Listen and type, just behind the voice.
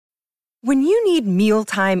When you need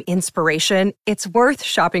mealtime inspiration, it's worth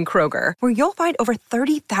shopping Kroger, where you'll find over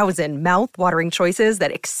 30,000 mouth-watering choices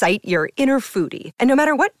that excite your inner foodie. And no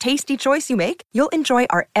matter what tasty choice you make, you'll enjoy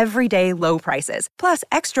our everyday low prices, plus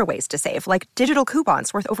extra ways to save, like digital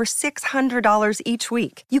coupons worth over $600 each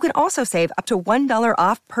week. You can also save up to $1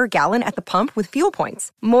 off per gallon at the pump with fuel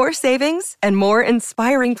points. More savings and more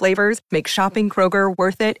inspiring flavors make shopping Kroger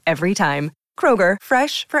worth it every time. Kroger,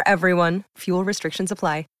 fresh for everyone. Fuel restrictions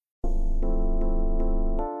apply.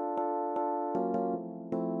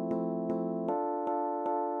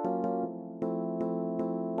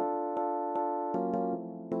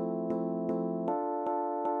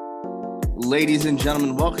 Ladies and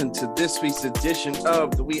gentlemen, welcome to this week's edition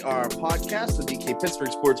of the We Are podcast, the DK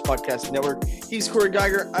Pittsburgh Sports Podcast Network. He's Corey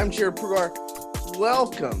Geiger. I'm Jared Prugar.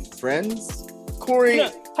 Welcome, friends. Corey.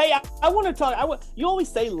 Hey, I want to talk. You always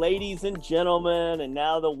say ladies and gentlemen, and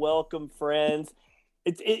now the welcome friends.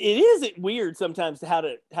 It is weird sometimes how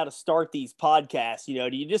to start these podcasts. You know,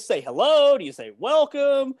 do you just say hello? Do you say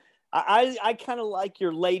welcome? I kind of like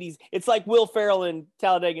your ladies. It's like Will Ferrell in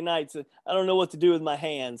Talladega Nights. I don't know what to do with my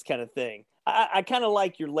hands kind of thing. I kind of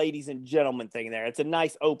like your ladies and gentlemen thing there. It's a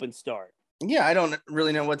nice open start. Yeah, I don't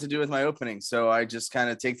really know what to do with my opening, so I just kind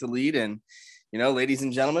of take the lead. And, you know, ladies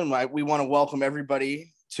and gentlemen, we want to welcome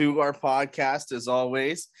everybody to our podcast as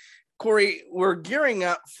always. Corey, we're gearing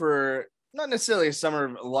up for not necessarily a summer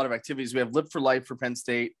of a lot of activities. We have Live for Life for Penn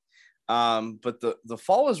State, but the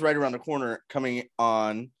fall is right around the corner coming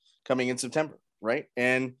in September, right?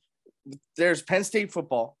 And there's Penn State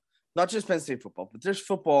football, not just Penn State football, but there's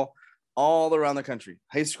football all around the country,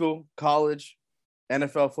 high school, college,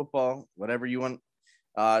 NFL football, whatever you want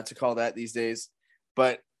to call that these days.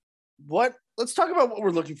 But let's talk about what we're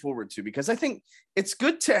looking forward to, because I think it's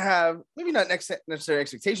good to have maybe not necessary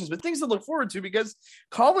expectations, but things to look forward to, because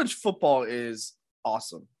college football is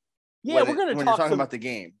awesome. Yeah, when you're talking about the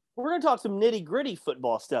game. We're going to talk some nitty-gritty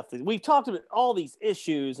football stuff. We've talked about all these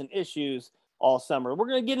issues all summer. We're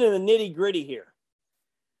going to get into the nitty-gritty here.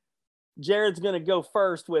 Jared's going to go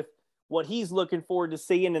first with what he's looking forward to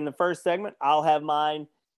seeing in the first segment. I'll have mine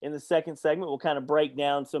in the second segment. We'll kind of break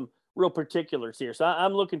down some real particulars here. So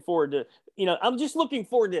I'm looking forward to, I'm just looking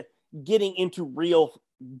forward to getting into real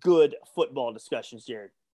good football discussions, Jared.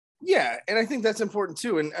 Yeah, and I think that's important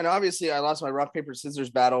too. And obviously I lost my rock, paper, scissors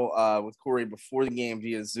battle with Corey before the game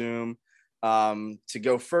via Zoom to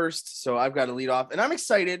go first. So I've got to lead off. And I'm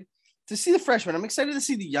excited to see the freshmen. I'm excited to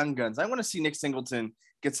see the young guns. I want to see Nick Singleton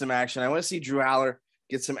get some action. I want to see Drew Haller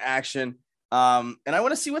get some action. And I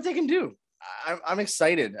want to see what they can do. I'm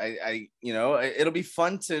excited. It'll be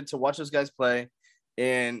fun to watch those guys play.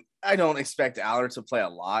 And I don't expect Aller to play a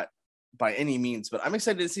lot by any means, but I'm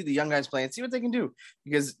excited to see the young guys play and see what they can do,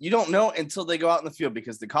 because you don't know until they go out in the field,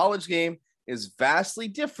 because the college game is vastly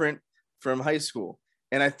different from high school.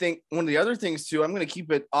 And I think one of the other things too, I'm going to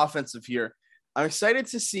keep it offensive here. I'm excited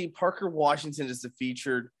to see Parker Washington as the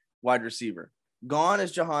featured wide receiver. Gone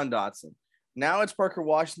is Jahan Dotson. Now it's Parker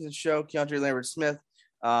Washington's show, Keandre Lambert-Smith.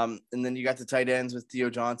 And then you got the tight ends with Theo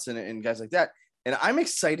Johnson and guys like that. And I'm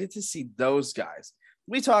excited to see those guys.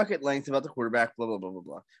 We talk at length about the quarterback, blah, blah, blah, blah,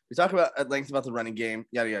 blah. We talk at length about the running game,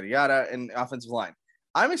 yada, yada, yada, and offensive line.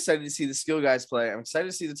 I'm excited to see the skill guys play. I'm excited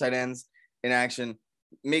to see the tight ends in action,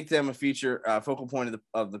 make them a feature focal point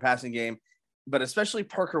of the passing game, but especially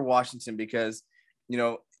Parker Washington, because,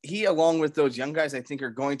 he, along with those young guys, I think are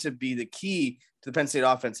going to be the key to the Penn State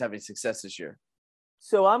offense having success this year.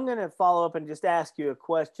 So I'm going to follow up and just ask you a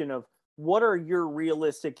question of, what are your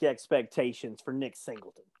realistic expectations for Nick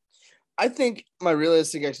Singleton? I think my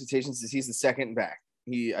realistic expectations is he's the second back.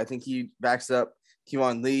 I think he backs up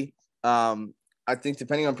Kevon Lee. I think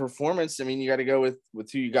depending on performance, you got to go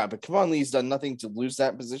with who you got. But Kevon Lee's done nothing to lose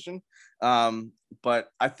that position. But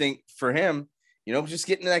I think for him, just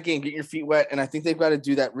get into that game, get your feet wet. And I think they've got to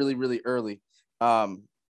do that really, really early.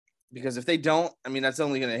 Because if they don't, that's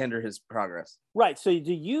only going to hinder his progress. Right. So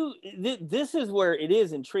this is where it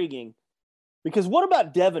is intriguing, because what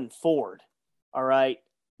about Devin Ford? All right.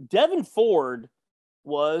 Devin Ford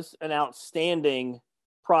was an outstanding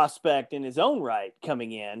prospect in his own right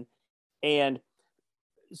coming in. And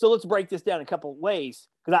so let's break this down a couple of ways,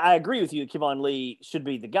 because I agree with you that Kevon Lee should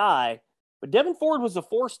be the guy. But Devin Ford was a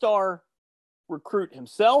 4-star recruit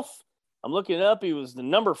himself. I'm looking it up. He was the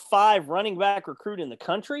number 5 running back recruit in the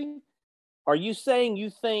country. Are you saying you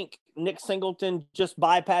think Nick Singleton just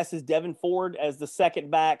bypasses Devin Ford as the second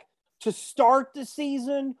back to start the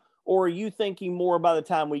season? Or are you thinking more by the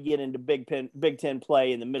time we get into Big Ten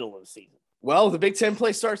play in the middle of the season? Well, the Big Ten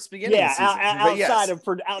play starts beginning. Yeah, outside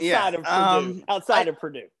of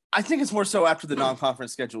Purdue. I think it's more so after the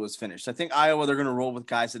non-conference schedule is finished. I think Iowa, they're going to roll with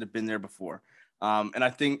guys that have been there before. And I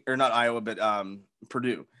think, or not Iowa, but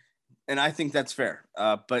Purdue. And I think that's fair.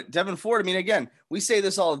 But Devin Ford, I mean, again, we say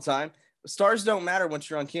this all the time. Stars don't matter once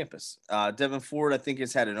you're on campus. Devin Ford, I think,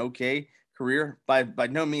 has had an okay career. By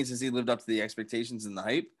no means has he lived up to the expectations and the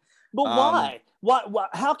hype. But why? Why?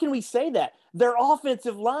 How can we say that? Their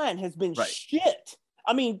offensive line has been Right. shit.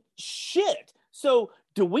 I mean, shit. So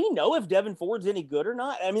do we know if Devin Ford's any good or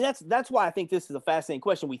not? I mean, that's why I think this is a fascinating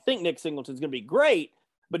question. We think Nick Singleton's going to be great,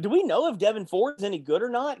 but do we know if Devin Ford's any good or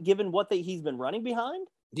not, given what he's been running behind?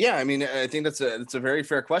 Yeah, I mean, I think that's a very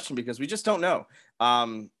fair question because we just don't know.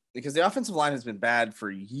 Because the offensive line has been bad for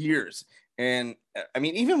years. And I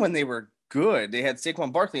mean, even when they were good, they had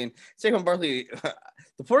Saquon Barkley, and Saquon Barkley,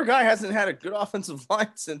 the poor guy hasn't had a good offensive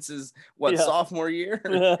line since his sophomore year.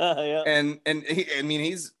 Yeah. And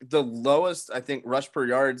he's the lowest, I think, rush per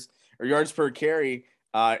yards or yards per carry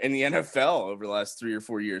in the NFL over the last 3 or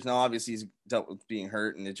 4 years. Now, obviously, he's dealt with being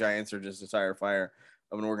hurt, and the Giants are just a tire fire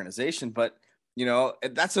of an organization. But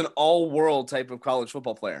that's an all-world type of college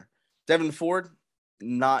football player. Devin Ford,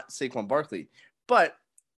 not Saquon Barkley, but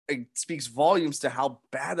it speaks volumes to how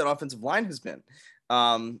bad that offensive line has been.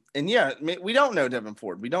 And yeah, we don't know Devin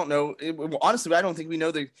Ford. We don't know. Honestly, I don't think we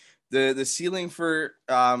know the ceiling for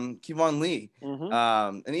Kevon Lee,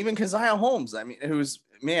 and even Keziah Holmes. I mean,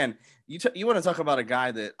 you want to talk about a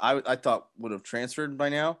guy that I thought would have transferred by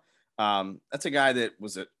now. That's a guy that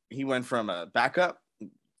he went from a backup,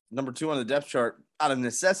 number 2 on the depth chart, out of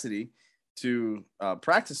necessity, to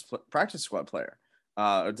practice squad player,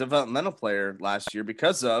 a developmental player last year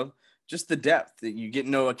because of just the depth that you get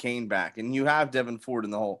Noah Cain back, and you have Devin Ford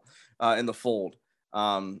in the fold.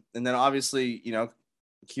 And then obviously,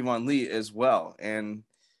 Kevon Lee as well. And,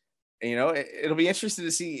 it'll be interesting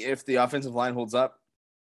to see if the offensive line holds up.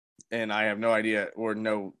 And I have no idea or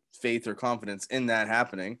no faith or confidence in that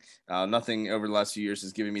happening. Nothing over the last few years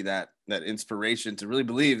has given me that inspiration to really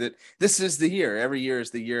believe that this is the year. Every year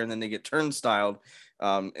is the year, and then they get turnstiled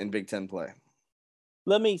in Big Ten play.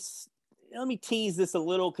 Let me tease this a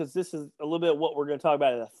little, because this is a little bit what we're going to talk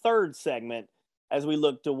about in the third segment as we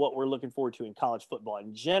look to what we're looking forward to in college football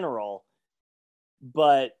in general.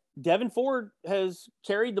 But Devin Ford has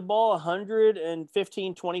carried the ball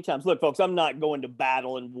 115, 20 times. Look, folks, I'm not going to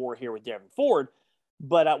battle and war here with Devin Ford,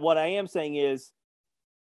 but what I am saying is,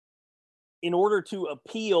 in order to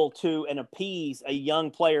appeal to and appease a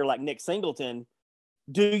young player like Nick Singleton,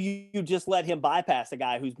 do you just let him bypass a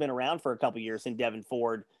guy who's been around for a couple years in Devin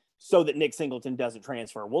Ford so that Nick Singleton doesn't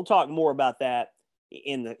transfer? We'll talk more about that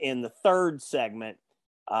in the third segment.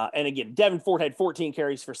 And again, Devin Ford had 14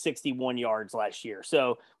 carries for 61 yards last year.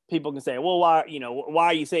 So people can say, well, why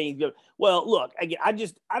are you saying he's good? Well, look, again,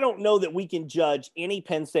 I don't know that we can judge any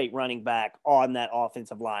Penn State running back on that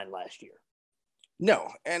offensive line last year. No,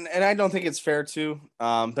 and I don't think it's fair to.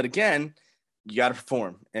 But again, you got to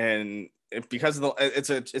perform, and because of it's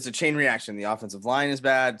a chain reaction. The offensive line is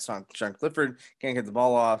bad. Sean Clifford can't get the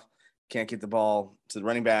ball off, can't get the ball to the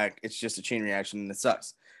running back. It's just a chain reaction, and it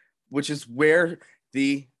sucks. Which is where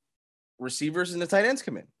the receivers and the tight ends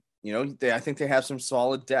come in. I think they have some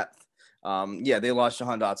solid depth. They lost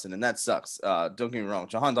Jahan Dotson, and that sucks. Don't get me wrong.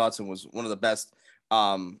 Jahan Dotson was one of the best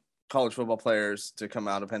college football players to come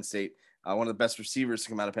out of Penn State. One of the best receivers to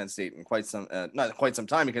come out of Penn State in not quite some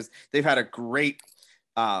time, because they've had a great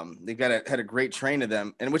had a great train of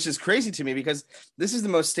them, and which is crazy to me because this is the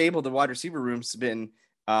most stable the wide receiver room's been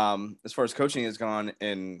as far as coaching has gone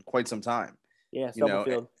in quite some time. Yeah,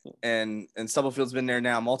 Stubblefield. And Stubblefield's been there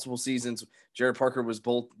now multiple seasons. Jared Parker was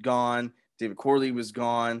both gone. David Corley was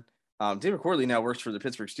gone. David Corley now works for the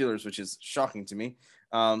Pittsburgh Steelers, which is shocking to me.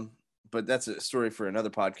 But that's a story for another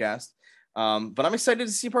podcast. But I'm excited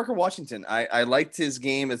to see Parker Washington. I liked his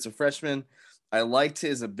game as a freshman. I liked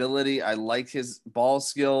his ability. I liked his ball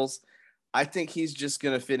skills. I think he's just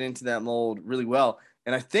going to fit into that mold really well.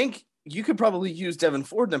 And I think you could probably use Devin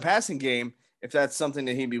Ford in the passing game if that's something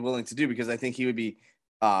that he'd be willing to do, because I think he would be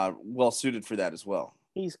well suited for that as well.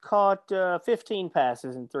 He's caught 15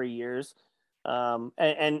 passes in 3 years.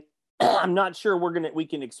 And I'm not sure we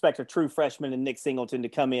can expect a true freshman in Nick Singleton to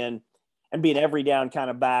come in and be an every down kind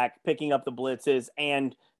of back, picking up the blitzes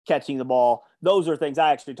and catching the ball. Those are things.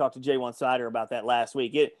 I actually talked to Jay Sider about that last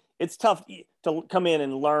week. It's tough to come in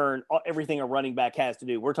and learn everything a running back has to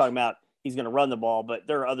do. We're talking about he's going to run the ball, but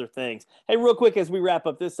there are other things. Hey, real quick, as we wrap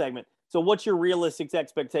up this segment. So what's your realistic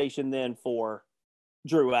expectation then for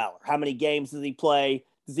Drew Aller? How many games does he play?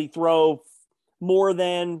 Does he throw more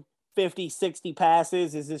than 50, 60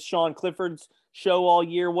 passes? Is this Sean Clifford's show all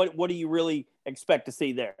year? What do you really expect to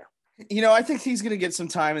see there? I think he's going to get some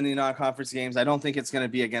time in the non-conference games. I don't think it's going to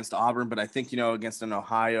be against Auburn, but I think, against an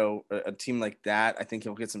Ohio, a team like that, I think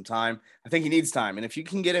he'll get some time. I think he needs time. And if you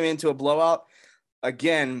can get him into a blowout,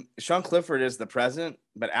 again, Sean Clifford is the present,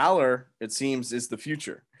 but Aller, it seems, is the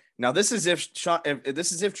future. Now, this is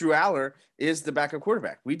if Drew Aller is the backup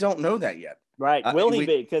quarterback. We don't know that yet. Right. Will he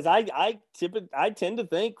be? Because I tend to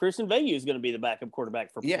think Christian Veilleux is going to be the backup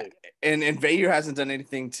quarterback for Purdue. Yeah, and Veilleux hasn't done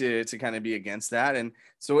anything to kind of be against that. And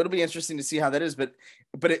so it'll be interesting to see how that is. But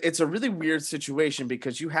it's a really weird situation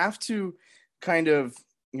because you have to kind of,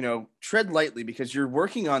 tread lightly because you're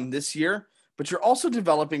working on this year, but you're also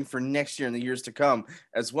developing for next year and the years to come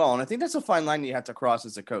as well. And I think that's a fine line you have to cross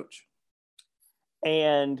as a coach.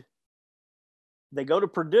 And they go to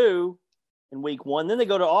Purdue in week 1, then they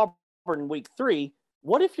go to Auburn in week 3.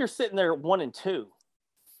 What if you're sitting there 1-2?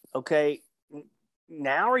 Okay,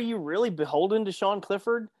 now are you really beholden to Sean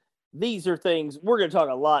Clifford? These are things we're going to talk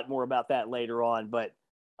a lot more about that later on, but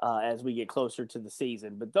as we get closer to the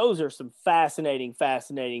season. But those are some fascinating.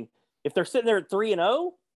 If they're sitting there at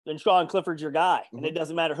 3-0, then Sean Clifford's your guy, and it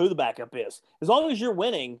doesn't matter who the backup is, as long as you're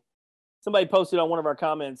winning. Somebody posted on one of our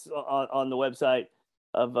comments on the website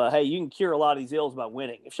of, hey, you can cure a lot of these ills by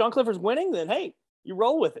winning. If Sean Clifford's winning, then, hey, you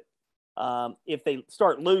roll with it. If they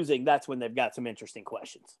start losing, that's when they've got some interesting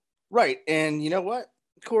questions. Right. And you know what,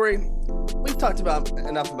 Corey, we've talked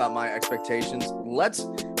enough about my expectations. Let's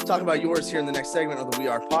talk about yours here in the next segment of the We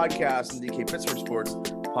Are Podcast and DK Pittsburgh Sports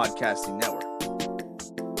Podcasting Network.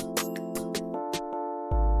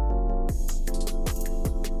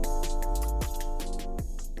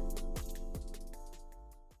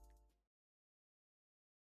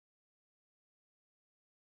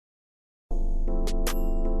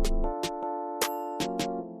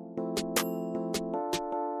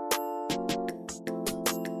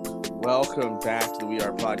 Welcome back to the We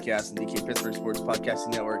Are Podcast and DK Pittsburgh Sports Podcasting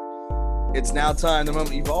Network. It's now time, the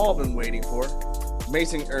moment you've all been waiting for.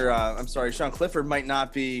 Sean Clifford might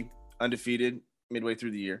not be undefeated midway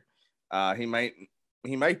through the year. He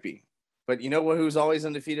might be. But you know what? Who's always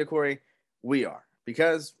undefeated, Corey? We are,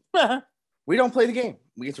 because we don't play the game.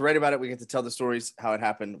 We get to write about it. We get to tell the stories, how it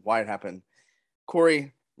happened, why it happened.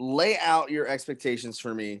 Corey, lay out your expectations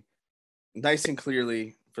for me nice and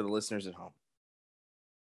clearly for the listeners at home.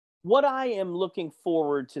 What I am looking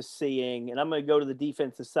forward to seeing, and I'm going to go to the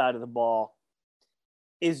defensive side of the ball,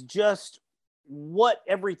 is just what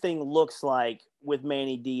everything looks like with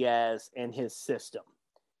Manny Diaz and his system.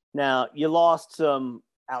 Now, you lost some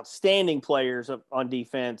outstanding players on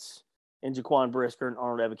defense in Jaquan Brisker and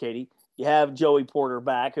Arnold Ebiketie. You have Joey Porter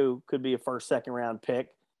back, who could be a first, second round pick.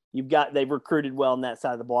 They've recruited well on that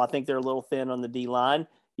side of the ball. I think they're a little thin on the D line.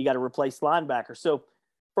 You got to replace linebacker. So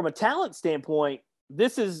from a talent standpoint,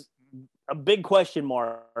 this is a big question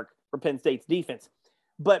mark for Penn State's defense.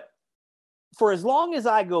 But for as long as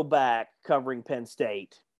I go back covering Penn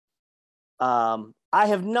State, I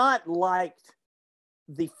have not liked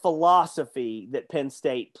the philosophy that Penn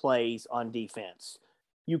State plays on defense.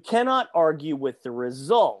 You cannot argue with the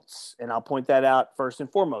results, and I'll point that out first and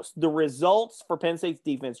foremost. The results for Penn State's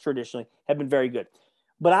defense traditionally have been very good.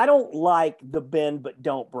 But I don't like the bend but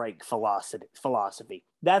don't break philosophy.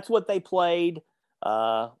 That's what they played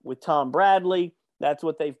with Tom Bradley. That's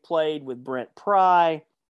what they've played with Brent Pry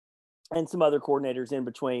and some other coordinators in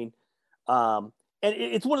between. And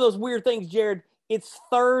it's one of those weird things, Jared. It's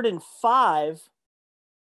 3rd and 5,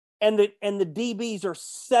 and the DBs are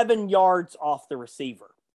 7 yards off the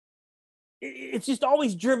receiver. It's just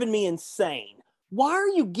always driven me insane. Why are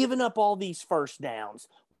you giving up all these first downs?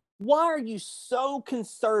 Why are you so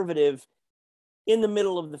conservative in the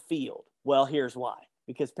middle of the field? Well, here's why.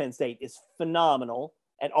 Because Penn State is phenomenal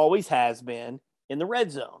and always has been in the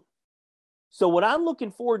red zone. So what I'm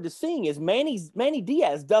looking forward to seeing is Manny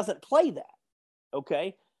Diaz doesn't play that,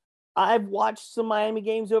 okay? I've watched some Miami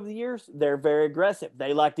games over the years. They're very aggressive.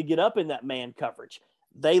 They like to get up in that man coverage.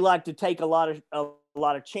 They like to take a lot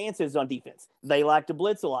of chances on defense. They like to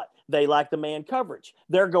blitz a lot. They like the man coverage.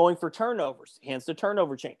 They're going for turnovers, hence the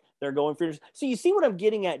turnover chain. They're going for – so you see what I'm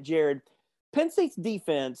getting at, Jared? Penn State's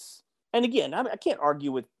defense – and again, I can't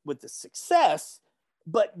argue with the success,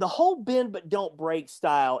 but the whole bend but don't break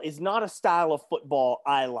style is not a style of football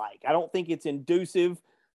I like. I don't think it's inducive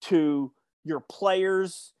to your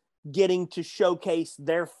players getting to showcase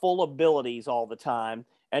their full abilities all the time.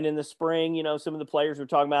 And in the spring, some of the players were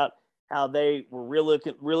talking about how they were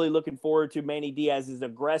really looking forward to Manny Diaz's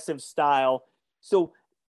aggressive style. So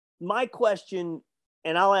my question,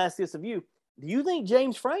 and I'll ask this of you, do you think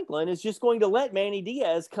James Franklin is just going to let Manny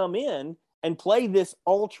Diaz come in and play this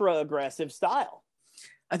ultra-aggressive style?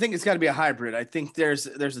 I think it's got to be a hybrid. I think there's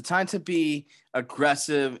a time to be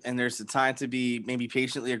aggressive, and there's a time to be maybe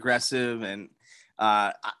patiently aggressive, and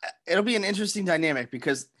it'll be an interesting dynamic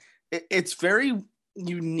because it's very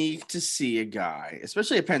unique to see a guy,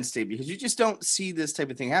 especially at Penn State, because you just don't see this type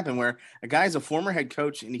of thing happen where a guy is a former head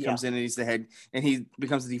coach and he comes in and he's the head and he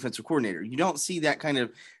becomes the defensive coordinator. You don't see that kind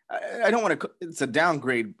of, I don't want to, it's a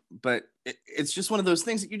downgrade, but it's just one of those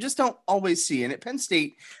things that you just don't always see. And at Penn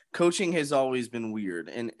State, coaching has always been weird.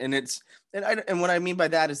 And what I mean by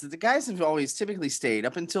that is that the guys have always typically stayed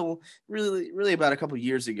up until really about a couple of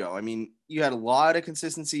years ago. I mean, you had a lot of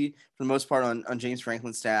consistency for the most part on James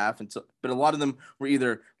Franklin's staff, but a lot of them were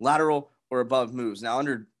either lateral or above moves. Now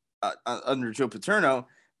under Joe Paterno,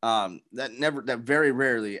 that very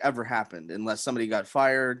rarely ever happened unless somebody got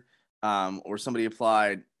fired or somebody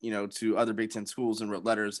applied, to other Big Ten schools and wrote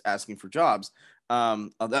letters asking for jobs.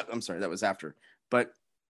 I'm sorry, that was after. But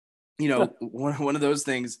one of those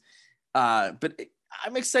things. But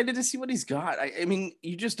I'm excited to see what he's got. I mean,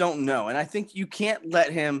 you just don't know, and I think you can't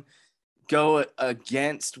let him go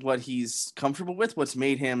against what he's comfortable with. What's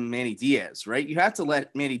made him Manny Diaz, right? You have to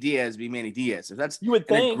let Manny Diaz be Manny Diaz. If that's you would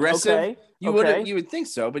think aggressive, you would think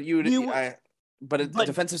so, but But the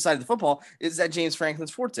defensive side of the football is that James Franklin's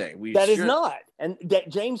forte. Is not. And that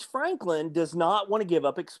James Franklin does not want to give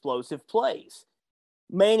up explosive plays.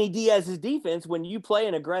 Manny Diaz's defense, when you play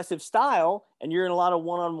an aggressive style and you're in a lot of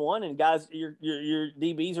one-on-one and guys, your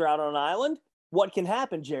DBs are out on an island, what can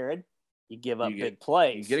happen, Jared? You give up big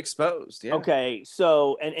plays. You get exposed. Yeah. Okay.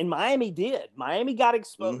 So, and Miami did. Miami got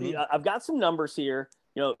exposed. Mm-hmm. I've got some numbers here.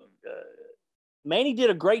 Manny did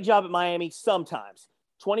a great job at Miami sometimes.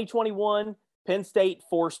 2021, Penn State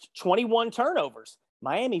forced 21 turnovers.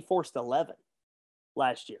 Miami forced 11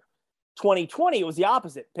 last year. 2020, it was the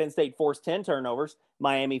opposite. Penn State forced 10 turnovers.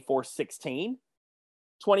 Miami forced 16.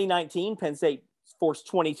 2019, Penn State forced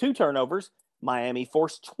 22 turnovers. Miami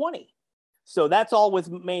forced 20. So that's all with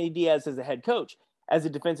Manny Diaz as a head coach. As a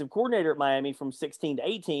defensive coordinator at Miami from 16 to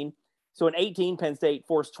 18. So in 18, Penn State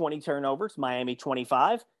forced 20 turnovers. Miami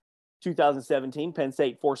 25. 2017, Penn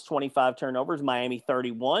State forced 25 turnovers. Miami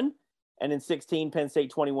 31. And in 16, Penn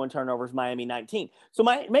State 21 turnovers, Miami 19. So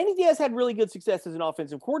Manny Diaz had really good success as an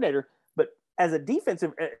offensive coordinator, but as a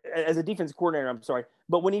defensive coordinator,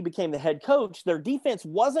 but when he became the head coach, their defense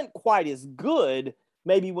wasn't quite as good,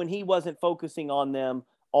 maybe when he wasn't focusing on them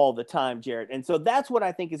all the time, Jared. And so that's what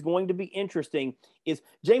I think is going to be interesting is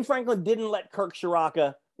James Franklin didn't let Kirk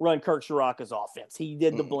Ciarrocca run Kirk Ciarrocca's offense. He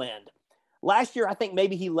did the blend. Last year, I think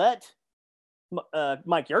maybe he let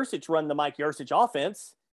Mike Yurcich run the Mike Yurcich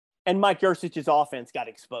offense. And Mike Yurcich's offense got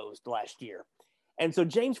exposed last year. And so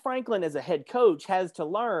James Franklin as a head coach has to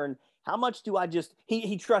learn how much do I just –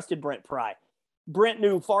 he trusted Brent Pry. Brent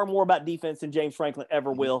knew far more about defense than James Franklin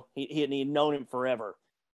ever will. He had known him forever.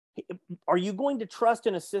 Are you going to trust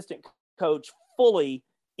an assistant coach fully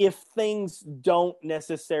if things don't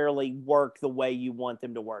necessarily work the way you want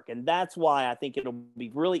them to work? And that's why I think it'll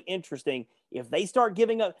be really interesting if they start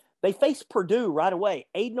giving up – they face Purdue right away.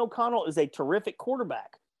 Aiden O'Connell is a terrific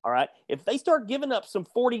quarterback. All right. If they start giving up some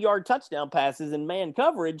 40-yard touchdown passes in man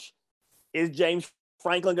coverage, is James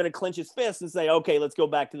Franklin going to clench his fists and say, okay, let's go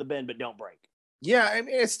back to the bend, but don't break? Yeah, I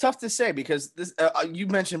mean, it's tough to say because this. You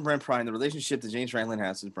mentioned Brent Pry and the relationship that James Franklin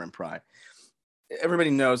has with Brent Pry. Everybody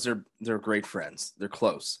knows they're great friends. They're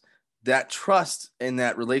close. That trust and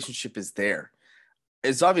that relationship is there.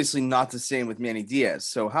 It's obviously not the same with Manny Diaz.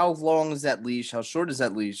 So how long is that leash? How short is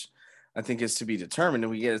that leash? I think is to be determined. And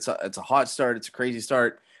we get it's a hot start. It's a crazy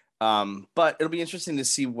start. But it'll be interesting to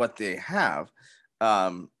see what they have.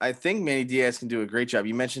 I think Manny Diaz can do a great job.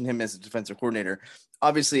 You mentioned him as a defensive coordinator.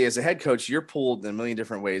 Obviously, as a head coach, you're pulled in a million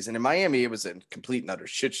different ways. And in Miami, it was a complete and utter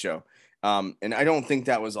shit show. And I don't think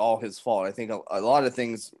that was all his fault. I think a lot of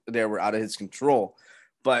things there were out of his control.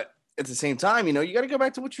 But at the same time, you got to go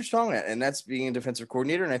back to what you're strong at, and that's being a defensive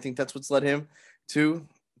coordinator. And I think that's what's led him to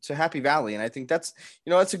Happy Valley. And I think that's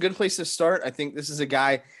a good place to start. I think this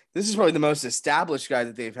is probably the most established guy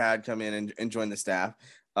that they've had come in and join the staff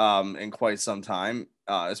in quite some time,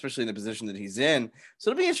 especially in the position that he's in. So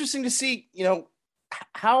it'll be interesting to see,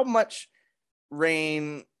 how much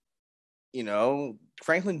reign,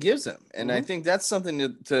 Franklin gives him. And I think that's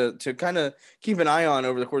something to kind of keep an eye on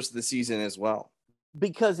over the course of the season as well.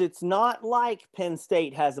 Because it's not like Penn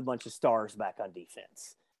State has a bunch of stars back on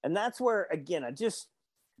defense. And that's where, again,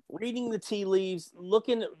 reading the tea leaves,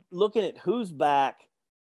 looking at who's back.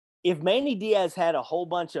 If Manny Diaz had a whole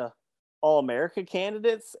bunch of All-America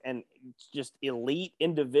candidates and just elite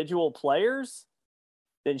individual players,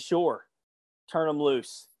 then sure, turn them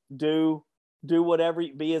loose. Do whatever,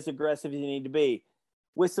 be as aggressive as you need to be.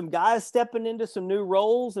 with some guys stepping into some new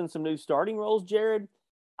roles and some new starting roles, Jared,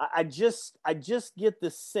 I just get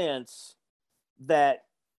the sense that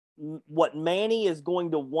what Manny is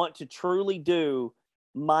going to want to truly do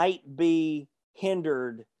might be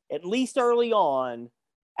hindered, at least early on,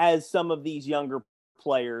 as some of these younger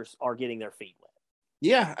players are getting their feet wet.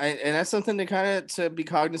 Yeah, and that's something to be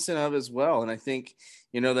cognizant of as well. And I think,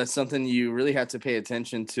 that's something you really have to pay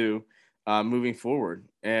attention to moving forward.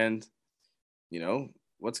 And,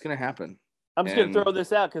 what's going to happen? I'm just going to throw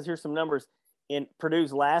this out because here's some numbers. In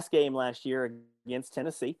Purdue's last game last year against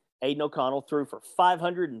Tennessee, Aiden O'Connell threw for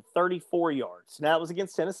 534 yards. Now, it was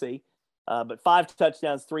against Tennessee, but 5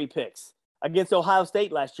 touchdowns, 3 picks. Against Ohio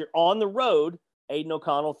State last year on the road, Aiden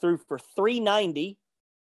O'Connell threw for 390,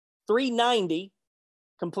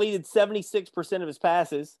 completed 76% of his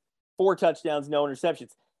passes, 4 touchdowns, no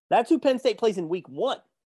interceptions. That's who Penn State plays in week 1,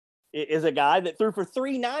 is a guy that threw for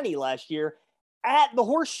 390 last year at the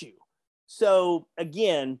Horseshoe. So,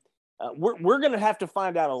 again, we're going to have to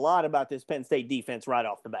find out a lot about this Penn State defense right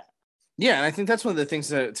off the bat. Yeah, and I think that's one of the things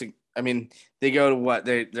they go to what?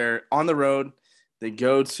 They're on the road. They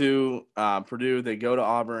go to Purdue. They go to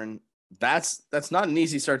Auburn. That's not an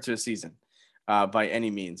easy start to a season by any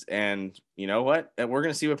means. And you know what? We're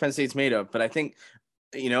going to see what Penn State's made of. But I think,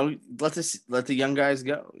 let the young guys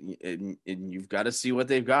go. And you've got to see what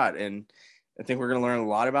they've got. And I think we're going to learn a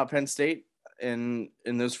lot about Penn State in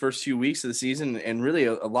those first few weeks of the season, and really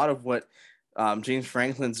a lot of what James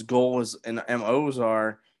Franklin's goals and MOs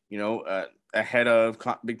are, ahead of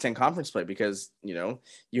Big Ten conference play, because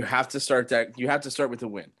you have to start with a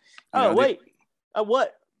win.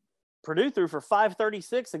 What? Purdue threw for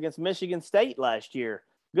 536 against Michigan State last year.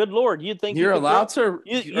 Good Lord, you'd think you're allowed to.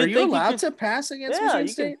 Are you allowed to pass against Michigan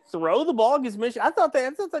State? You can throw the ball against Michigan. I thought they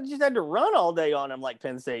just had to run all day on them like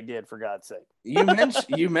Penn State did, for God's sake.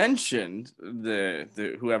 You mentioned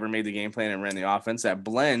the whoever made the game plan and ran the offense, that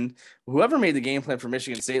blend. Whoever made the game plan for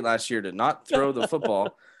Michigan State last year to not throw the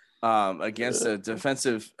football against a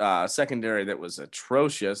defensive secondary that was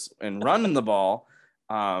atrocious and running the ball,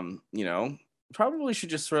 probably should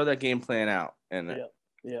just throw that game plan out. And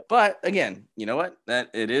yeah. But again, you know what?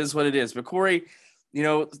 That it is what it is. But Corey,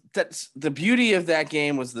 that's the beauty of that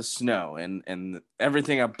game was the snow and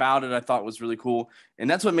everything about it I thought was really cool. And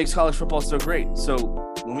that's what makes college football so great. So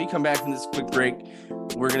when we come back from this quick break,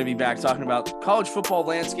 we're going to be back talking about college football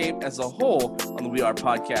landscape as a whole on the We Are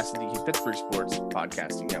Podcast and the Pittsburgh Sports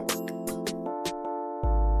Podcasting Network.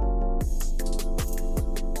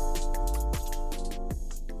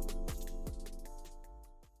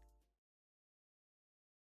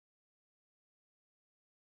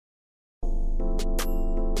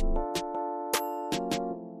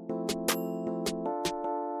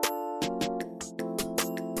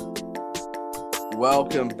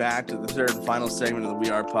 Welcome back to the third and final segment of the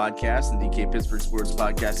We Are Podcast, the DK Pittsburgh Sports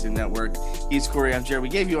Podcasting Network. He's Corey. I'm Jared. We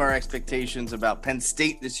gave you our expectations about Penn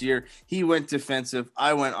State this year. He went defensive.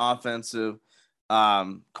 I went offensive.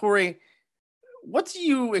 Corey, what do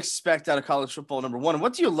you expect out of college football, number one? And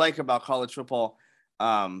what do you like about college football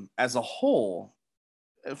as a whole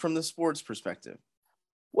from the sports perspective?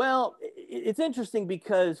 Well, it's interesting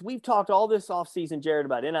because we've talked all this offseason, Jared,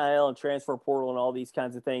 about NIL and transfer portal and all these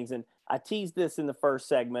kinds of things. And I teased this in the first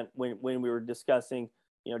segment when we were discussing,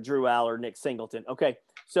 Drew Aller, Nick Singleton. Okay,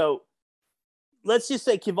 so let's just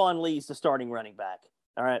say Kevon Lee's the starting running back,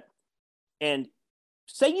 all right? And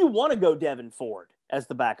say you want to go Devin Ford as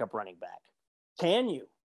the backup running back. Can you?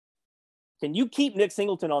 Can you keep Nick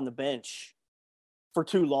Singleton on the bench for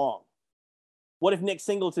too long? What if Nick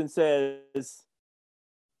Singleton says,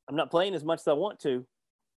 I'm not playing as much as I want to,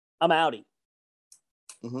 I'm outie?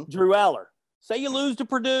 Mm-hmm. Drew Aller, say you lose to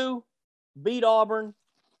Purdue, beat Auburn,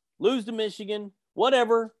 lose to Michigan,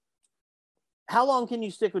 whatever. How long can you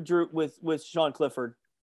stick with Sean Clifford?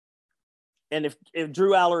 And if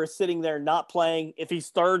Drew Aller is sitting there not playing, if he's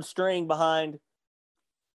third string behind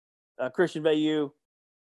Christian Veilleux,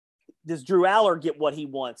 does Drew Aller get what he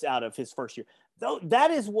wants out of his first year? Though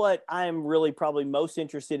that is what I'm really probably most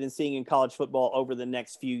interested in seeing in college football over the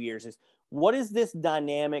next few years is what is this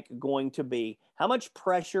dynamic going to be? How much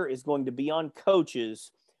pressure is going to be on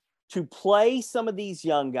coaches to play some of these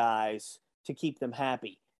young guys to keep them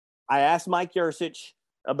happy? I asked Mike Yurcich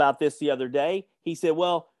about this the other day. He said,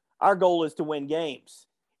 well, our goal is to win games.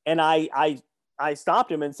 And I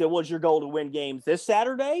stopped him and said, well, is your goal to win games this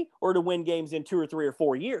Saturday or to win games in 2 or 3 or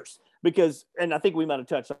 4 years? Because, and I think we might have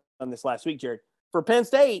touched on this last week, Jared, for Penn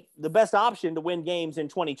State, the best option to win games in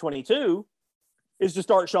 2022 is to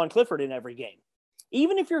start Sean Clifford in every game.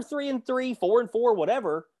 Even if you're 3-3, 4-4,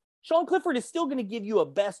 whatever, Sean Clifford is still going to give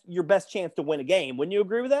you your best chance to win a game. Wouldn't you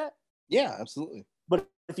agree with that? Yeah, absolutely. But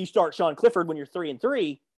if you start Sean Clifford when you're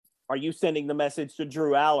 3-3, are you sending the message to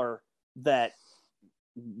Drew Aller that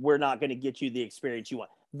we're not going to get you the experience you want?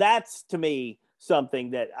 That's, to me,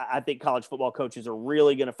 something that I think college football coaches are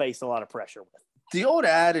really going to face a lot of pressure with. The old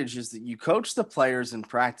adage is that you coach the players in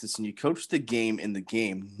practice and you coach the game in the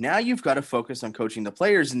game. Now you've got to focus on coaching the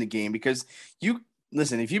players in the game, because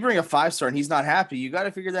listen, if you bring a 5-star and he's not happy, you got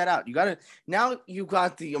to figure that out. Now you've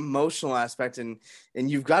got the emotional aspect and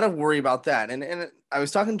you've got to worry about that. And I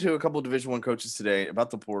was talking to a couple of Division I coaches today about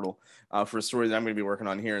the portal for a story that I'm going to be working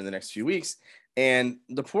on here in the next few weeks. And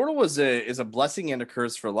the portal is a blessing and a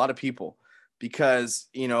curse for a lot of people, because,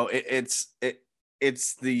 it's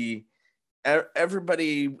the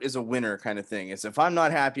everybody is a winner kind of thing. It's, if I'm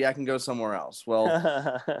not happy, I can go somewhere else. Well,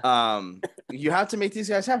 you have to make these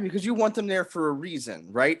guys happy because you want them there for a reason,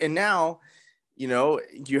 right? And now, if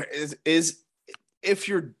it's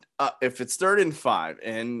 3rd and 5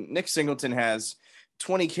 and Nick Singleton has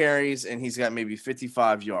 20 carries and he's got maybe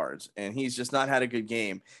 55 yards and he's just not had a good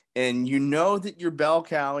game, and that your bell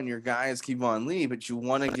cow and your guy is Kevon Lee, but you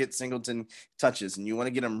want to get Singleton touches and you want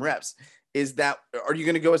to get him reps. Are you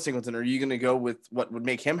going to go with Singleton? Or are you going to go with what would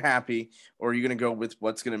make him happy? Or are you going to go with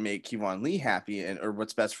what's going to make Kevon Lee happy or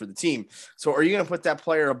what's best for the team? So are you going to put that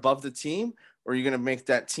player above the team, or are you going to make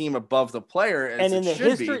that team above the player? And in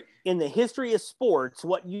the history of sports,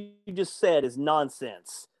 what you just said is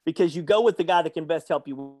nonsense, because you go with the guy that can best help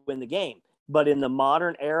you win the game. But in the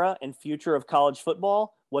modern era and future of college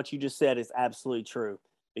football, what you just said is absolutely true,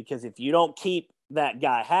 because if you don't keep that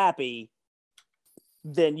guy happy,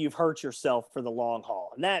 then you've hurt yourself for the long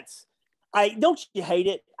haul. And don't you hate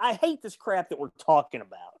it? I hate this crap that we're talking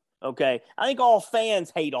about. Okay. I think all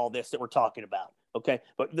fans hate all this that we're talking about. Okay.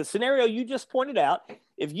 But the scenario you just pointed out,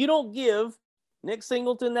 if you don't give Nick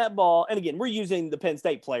Singleton that ball, and again, we're using the Penn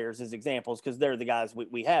State players as examples because they're the guys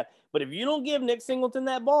we have. But if you don't give Nick Singleton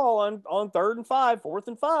that ball on 3rd and 5, 4th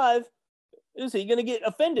and 5, is he going to get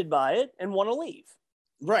offended by it and want to leave?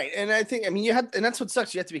 Right. And I think, and that's what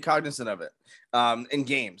sucks. You have to be cognizant of it in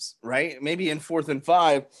games, right? Maybe in 4th and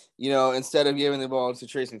 5, instead of giving the ball to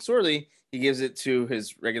Trace McSorley, he gives it to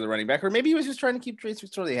his regular running back, or maybe he was just trying to keep Trace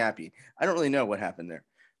McSorley happy. I don't really know what happened there.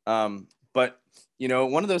 But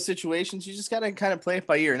one of those situations, you just got to kind of play it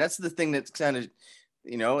by ear. And that's the thing that's kind of,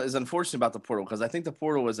 is unfortunate about the portal, because I think the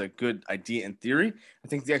portal was a good idea in theory. I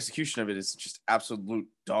think the execution of it is just absolute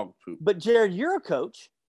dog poop. But Jared, you're a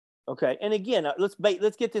coach. Okay. And again, let's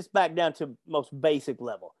get this back down to most basic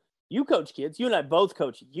level. You coach kids. You and I both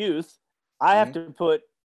coach youth. I have to put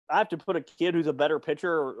a kid who's a better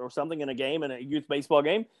pitcher or something in a game, in a youth baseball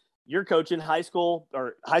game. You're coaching high school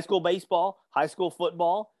baseball, high school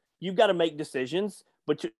football. You've got to make decisions,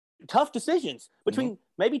 tough decisions between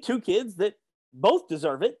maybe two kids that both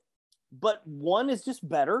deserve it, but one is just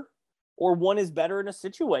better, or one is better in a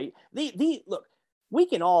situation. Look, we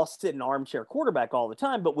can all sit in armchair quarterback all the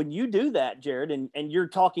time, but when you do that, Jared, and you're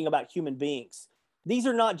talking about human beings, these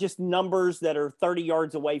are not just numbers that are 30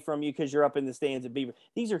 yards away from you because you're up in the stands at Beaver.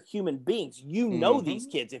 These are human beings. These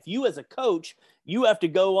kids. If you as a coach, you have to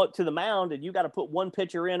go up to the mound and you got to put one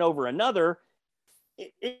pitcher in over another,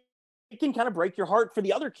 it can kind of break your heart for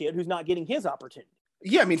the other kid who's not getting his opportunity.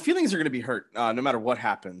 Yeah, feelings are going to be hurt no matter what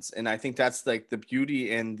happens. And I think that's like the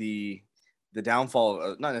beauty and the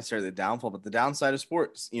downfall, not necessarily the downfall, but the downside of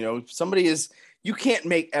sports. You can't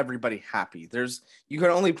make everybody happy. You can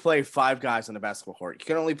only play 5 guys on the basketball court. You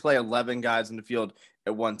can only play 11 guys in the field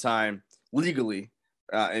at one time legally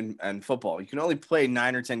in football. You can only play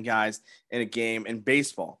 9 or 10 guys in a game in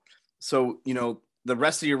baseball. So, the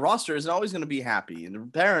rest of your roster isn't always going to be happy, and the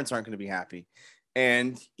parents aren't going to be happy.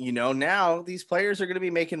 And, now these players are going to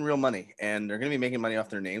be making real money, and they're going to be making money off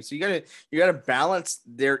their names. So you got to balance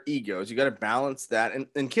their egos. You got to balance that.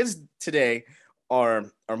 And kids today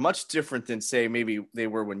are much different than, say, maybe they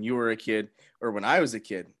were when you were a kid or when I was a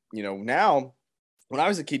kid. Now when I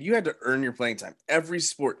was a kid, you had to earn your playing time. Every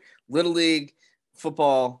sport, little league,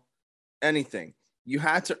 football, anything, you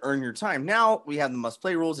had to earn your time. Now we have the must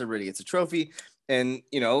play rules. Everybody gets a trophy. And,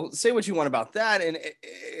 say what you want about that. And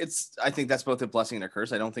I think that's both a blessing and a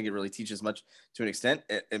curse. I don't think it really teaches much to an extent.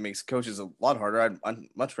 It makes coaches a lot harder. I'd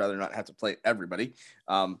much rather not have to play everybody.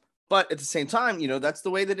 But at the same time, that's the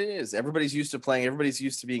way that it is. Everybody's used to playing. Everybody's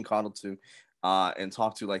used to being coddled to and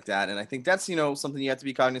talked to like that. And I think that's, something you have to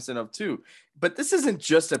be cognizant of too. But this isn't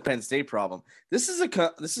just a Penn State problem. This is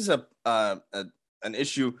an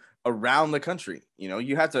issue around the country.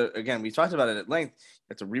 You have to, again, we talked about it at length.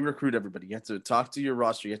 You have to re-recruit everybody. You have to talk to your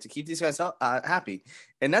roster. You have to keep these guys happy.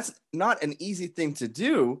 And that's not an easy thing to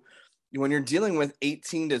do when you're dealing with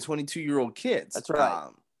 18 to 22-year-old kids. That's right.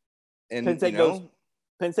 And Penn State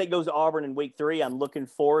Penn State goes to Auburn in week 3. I'm looking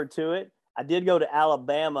forward to it. I did go to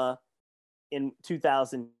Alabama in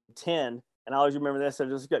 2010, and I always remember this. So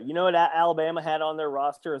just go. You know what Alabama had on their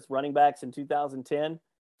roster as running backs in 2010?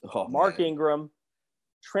 Mark Ingram,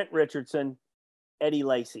 Trent Richardson, Eddie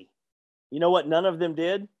Lacy. You know what none of them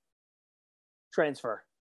did? Transfer.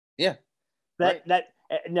 Yeah.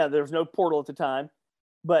 No, there was no portal at the time.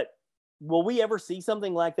 But will we ever see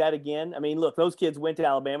something like that again? I mean, look, those kids went to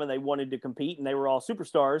Alabama and they wanted to compete and they were all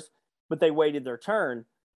superstars, but they waited their turn.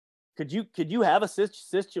 Could you have a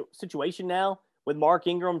situation now with Mark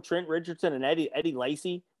Ingram, Trent Richardson, and Eddie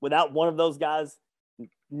Lacy without one of those guys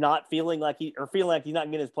not feeling like he's not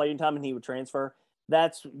getting his playing time and he would transfer?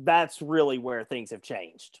 That's really where things have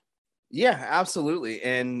changed. Yeah, absolutely.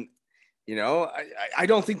 And I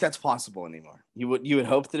don't think that's possible anymore. You would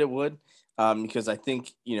hope that it would, because I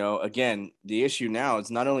think, again, the issue now is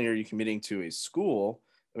not only are you committing to a school.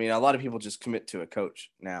 I mean, a lot of people just commit to a coach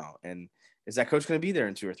now, and is that coach going to be there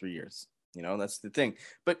in 2 or 3 years? That's the thing.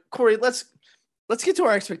 But Corey, let's get to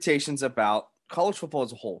our expectations about college football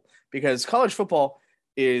as a whole, because college football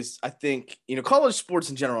is, I think, college sports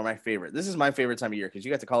in general are my favorite. This is my favorite time of year because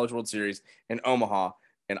you got the College World Series in Omaha,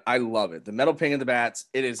 and I love it. The metal ping of the bats.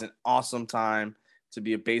 It is an awesome time to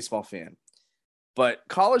be a baseball fan. But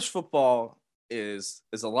college football is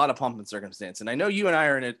a lot of pomp and circumstance. And I know you and I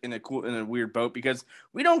are in a weird boat because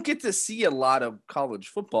we don't get to see a lot of college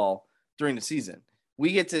football during the season.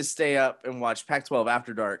 We get to stay up and watch Pac-12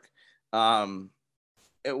 After Dark,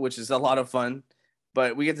 which is a lot of fun.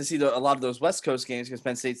 But we get to see a lot of those West Coast games because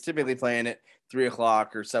Penn State's typically playing at 3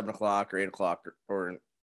 o'clock or 7 o'clock or 8 o'clock or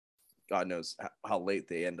God knows how late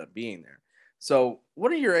they end up being there. So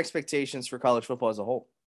what are your expectations for college football as a whole?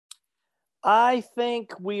 I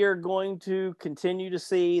think we are going to continue to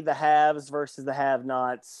see the haves versus the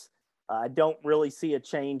have-nots. I don't really see a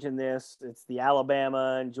change in this. It's the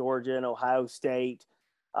Alabama and Georgia and Ohio State.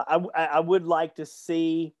 I would like to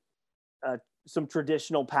see some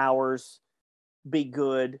traditional powers be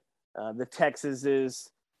good. The Texases,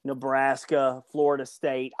 Nebraska, Florida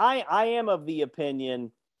State. I am of the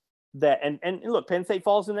opinion that, and look, Penn State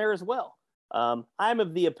falls in there as well. I'm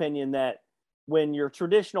of the opinion that when your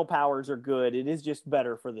traditional powers are good, it is just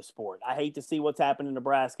better for the sport. I hate to see what's happened in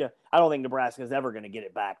Nebraska. I don't think Nebraska is ever going to get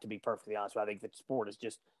it back, to be perfectly honest with you. I think the sport has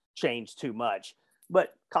just changed too much.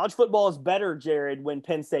 But college football is better, Jared, when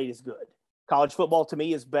Penn State is good. College football, to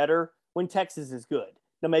me, is better when Texas is good.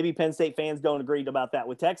 Now, maybe Penn State fans don't agree about that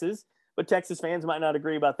with Texas, but Texas fans might not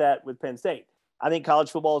agree about that with Penn State. I think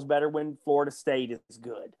college football is better when Florida State is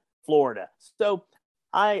good. Florida. So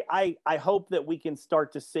I hope that we can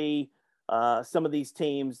start to see some of these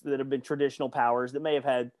teams that have been traditional powers that may have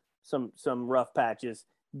had some rough patches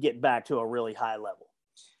get back to a really high level.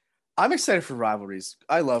 I'm excited for rivalries.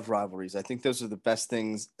 I love rivalries. I think those are the best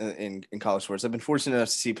things in college sports. I've been fortunate enough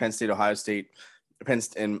to see Penn State, Ohio State, Penn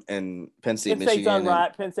State, Michigan. Penn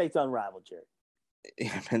State's unrivaled, Jared.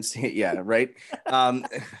 Yeah, Penn State. Yeah, right. Oh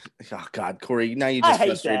God, Corey, now you just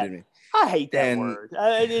frustrated me. I hate that word.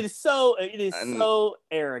 It is so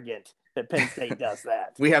arrogant that Penn State does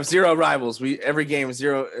that. We have zero rivals. Every game was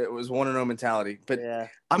zero. It was 1-0 mentality. But yeah.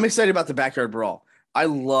 I'm excited about the backyard brawl. I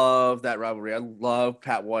love that rivalry. I love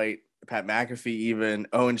Pat White, Pat McAfee, even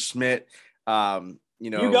Owen Schmidt. You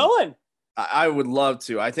going? I would love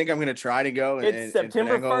to. I think I'm going to try to go. It's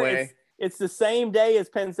September 1st. It's the same day as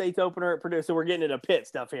Penn State's opener at Purdue. So we're getting into Pitt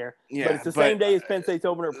stuff here. Yeah, but it's the same day as Penn State's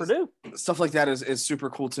opener at Purdue. Stuff like that is super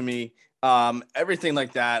cool to me. Everything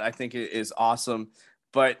like that I think is awesome.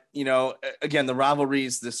 But, again, the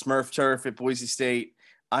rivalries, the Smurf turf at Boise State,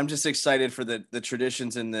 I'm just excited for the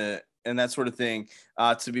traditions and that sort of thing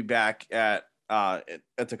to be back at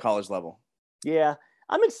the college level. Yeah,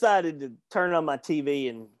 I'm excited to turn on my TV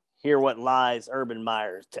and hear what lies Urban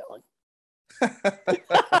Meyer is telling.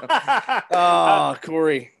 Oh,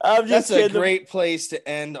 Corey, that's a great place to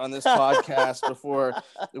end on this podcast before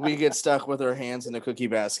we get stuck with our hands in the cookie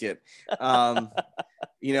basket. I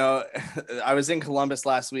was in Columbus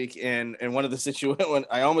last week, and one of the situations when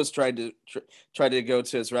I almost tried to go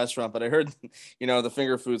to his restaurant, but I heard, the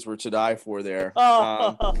finger foods were to die for there.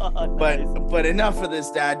 But enough of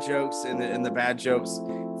this dad jokes and the bad jokes.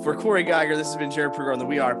 For Corey Geiger, this has been Jared Pruger on the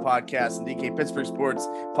We Are Podcast and DK Pittsburgh Sports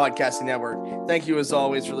Podcasting Network. Thank you as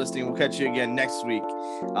always for listening. We'll catch you again next week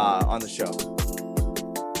on the show.